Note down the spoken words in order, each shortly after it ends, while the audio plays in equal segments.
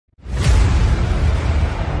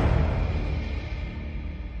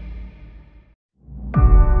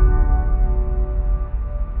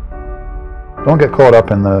Don't get caught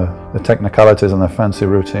up in the technicalities and the fancy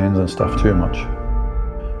routines and stuff too much.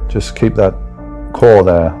 Just keep that core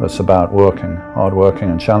there that's about working, hard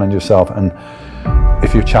working, and challenge yourself. And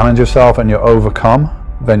if you challenge yourself and you overcome,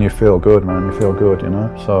 then you feel good, man. You feel good, you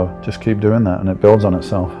know? So just keep doing that and it builds on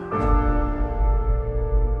itself.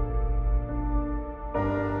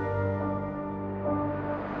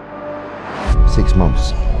 Six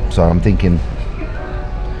months. So I'm thinking,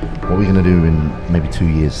 what are we going to do in maybe 2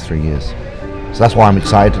 years, 3 years? So that's why I'm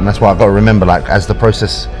excited, and that's why I've got to remember, like, as the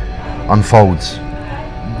process unfolds,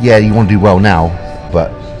 yeah, you want to do well now, but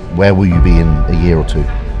where will you be in a year or two?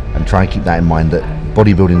 And try and keep that in mind, that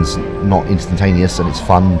bodybuilding's not instantaneous and it's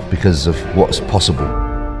fun because of what's possible.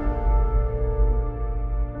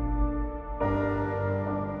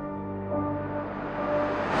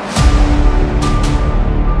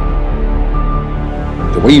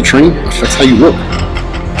 The way you train affects how you look.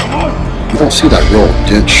 You don't see that real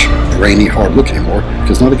dense, grainy, hard look anymore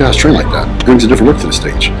because now the guys train like that. It brings a different look to the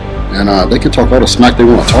stage. And they can talk all the smack they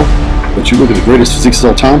want to talk, but you look at the greatest physiques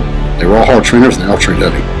of all time, they were all hard trainers and they all trained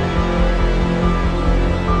heavy.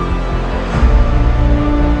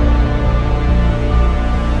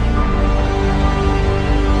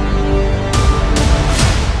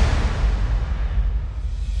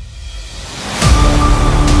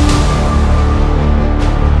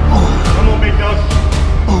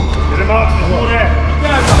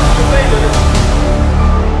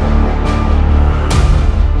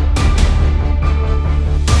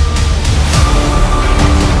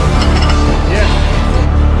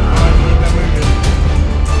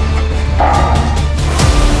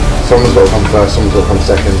 Someone's got to come first, someone's got to come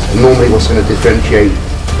second. And normally what's going to differentiate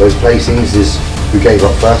those placings is who gave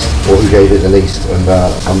up first or who gave it the least. And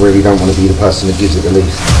I really don't want to be the person that gives it the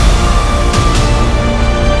least.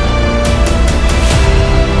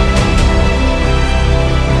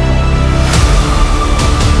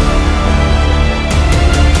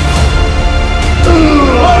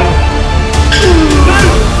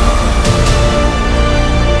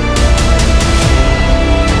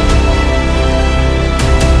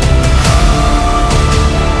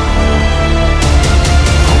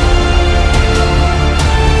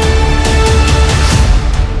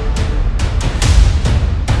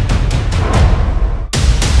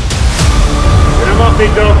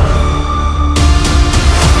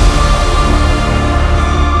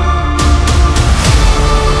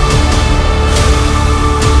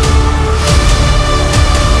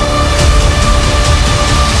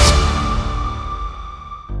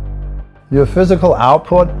 Your physical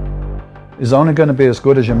output is only going to be as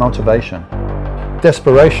good as your motivation.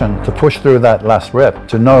 Desperation to push through that last rep,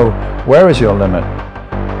 to know where is your limit.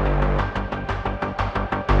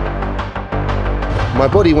 My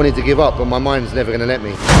body wanted to give up, but my mind's never going to let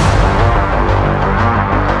me.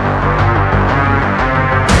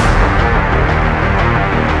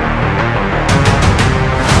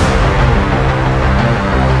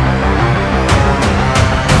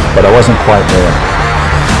 But I wasn't quite there,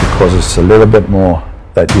 because it's a little bit more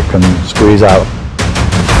that you can squeeze out.